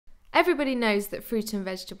Everybody knows that fruit and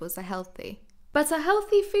vegetables are healthy. But are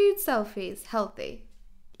healthy food selfies healthy?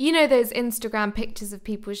 You know those Instagram pictures of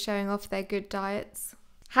people showing off their good diets?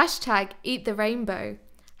 Hashtag eat the rainbow.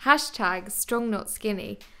 Hashtag strong not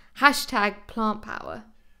skinny. Hashtag plant power.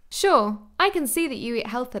 Sure, I can see that you eat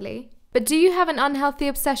healthily, but do you have an unhealthy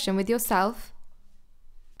obsession with yourself?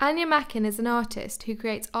 Aine Macken is an artist who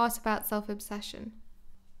creates art about self-obsession.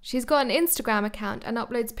 She's got an Instagram account and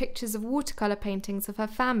uploads pictures of watercolour paintings of her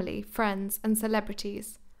family, friends and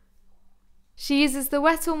celebrities. She uses the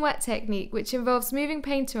wet on wet technique, which involves moving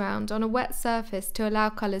paint around on a wet surface to allow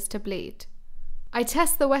colours to bleed. I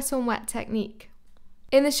test the wet on wet technique.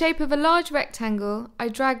 In the shape of a large rectangle, I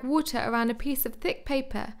drag water around a piece of thick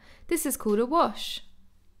paper. This is called a wash.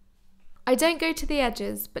 I don't go to the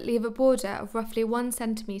edges, but leave a border of roughly 1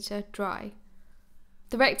 centimetre dry.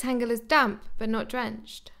 The rectangle is damp, but not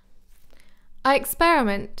drenched. I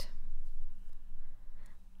experiment.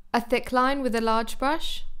 A thick line with a large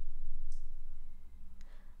brush.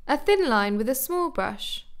 A thin line with a small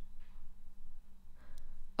brush.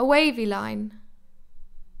 A wavy line.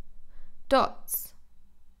 Dots.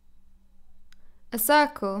 A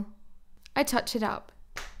circle. I touch it up.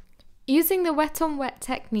 Using the wet on wet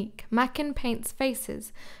technique, Macken paints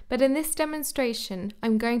faces, but in this demonstration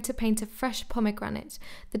I'm going to paint a fresh pomegranate,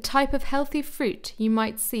 the type of healthy fruit you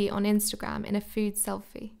might see on Instagram in a food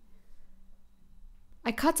selfie.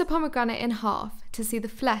 I cut a pomegranate in half to see the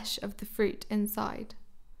flesh of the fruit inside.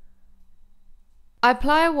 I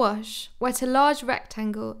apply a wash, wet a large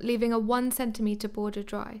rectangle, leaving a 1 centimetre border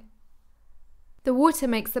dry. The water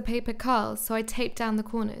makes the paper curl, so I tape down the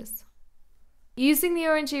corners. Using the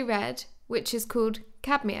orangey red, which is called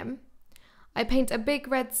Cadmium, I paint a big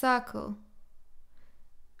red circle,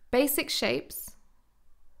 basic shapes,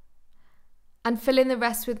 and fill in the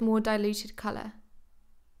rest with more diluted colour.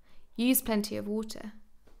 Use plenty of water.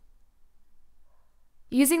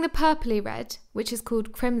 Using the purpley red, which is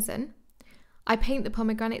called Crimson, I paint the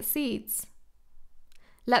pomegranate seeds.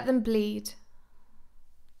 Let them bleed.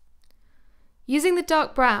 Using the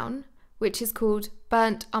dark brown, which is called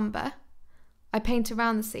Burnt Umber, I paint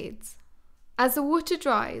around the seeds. As the water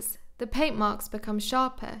dries, the paint marks become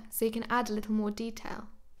sharper, so you can add a little more detail.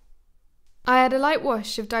 I add a light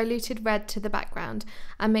wash of diluted red to the background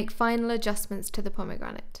and make final adjustments to the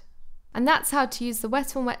pomegranate. And that's how to use the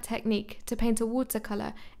wet on wet technique to paint a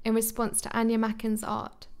watercolour in response to Aine Macken's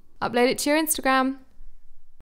art. Upload it to your Instagram.